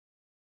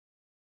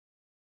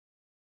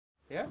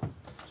Yeah.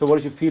 So what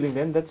is your feeling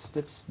then? That's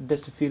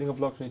the feeling of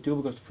Block 22,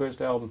 because the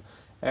first album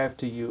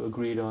after you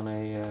agreed on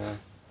a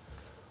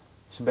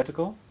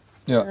sabbatical.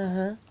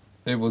 Yeah,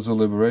 it was a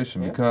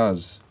liberation, Yeah.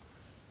 because,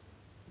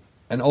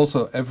 and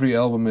also every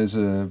album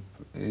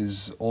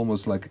is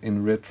almost like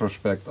in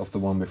retrospect of the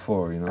one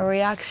before, you know. A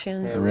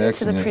reaction, Yeah, a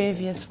reaction to the yeah.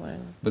 previous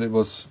one. But it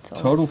was It's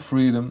total always-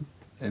 freedom.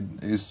 It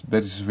is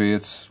Bettie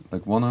Serveert's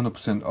like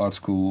 100% art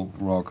school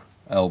rock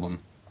album.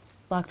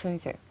 Block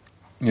 22.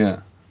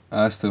 Yeah,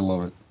 I still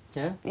love it.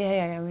 Yeah.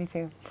 Yeah, me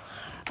too.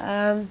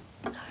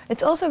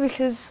 It's also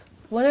because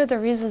one of the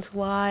reasons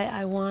why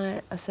I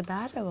wanted a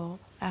sabbatical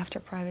after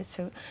Private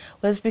Suit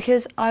was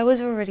because I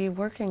was already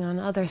working on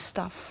other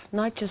stuff,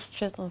 not just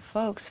Shetland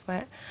Folks,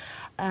 but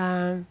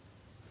My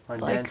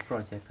like, dance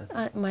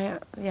project.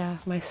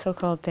 my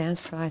so-called dance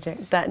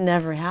project that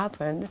never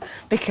happened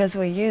because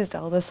we used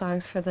all the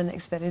songs for the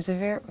next Bettie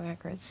Serveert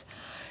records.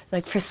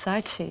 Like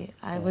Versace,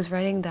 I was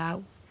writing that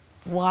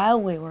while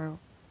we were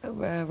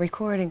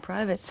recording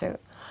Private Suit.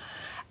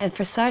 And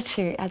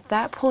Versace at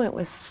that point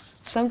was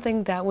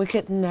something that we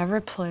could never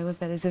play with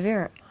Bettie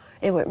Serveert.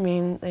 It would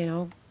mean, you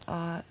know,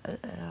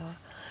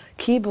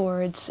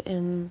 keyboards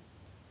and,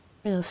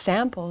 you know,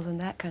 samples and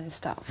that kind of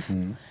stuff.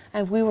 Mm.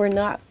 And we were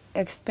not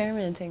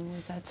experimenting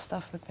with that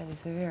stuff with Bettie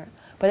Serveert.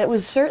 But it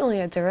was certainly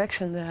a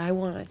direction that I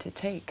wanted to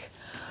take.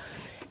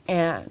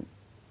 And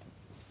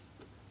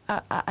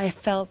I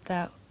felt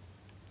that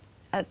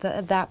at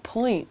that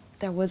point,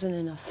 there wasn't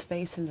enough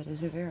space in Bettie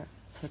Serveert.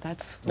 So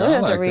that's one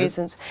of the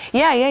reasons.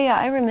 Yeah.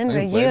 I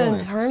remember you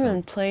and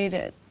Herman played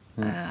it.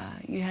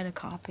 You had a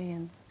copy,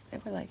 and they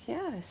were like,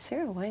 yeah,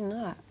 sure, why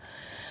not?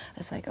 I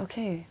was like,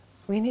 okay,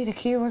 we need a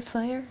keyboard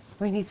player,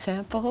 we need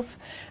samples,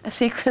 a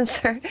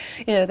sequencer,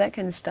 you know, that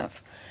kind of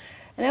stuff.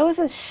 And I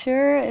wasn't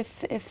sure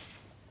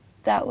if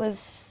that was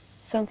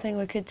something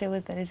we could do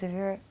with Bettie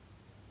Serveert.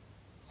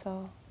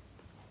 So.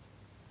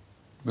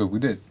 But we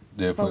did.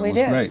 Therefore, But we it was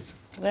did. great.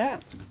 Yeah.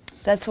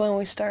 That's when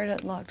we started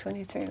at Block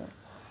 22.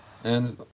 And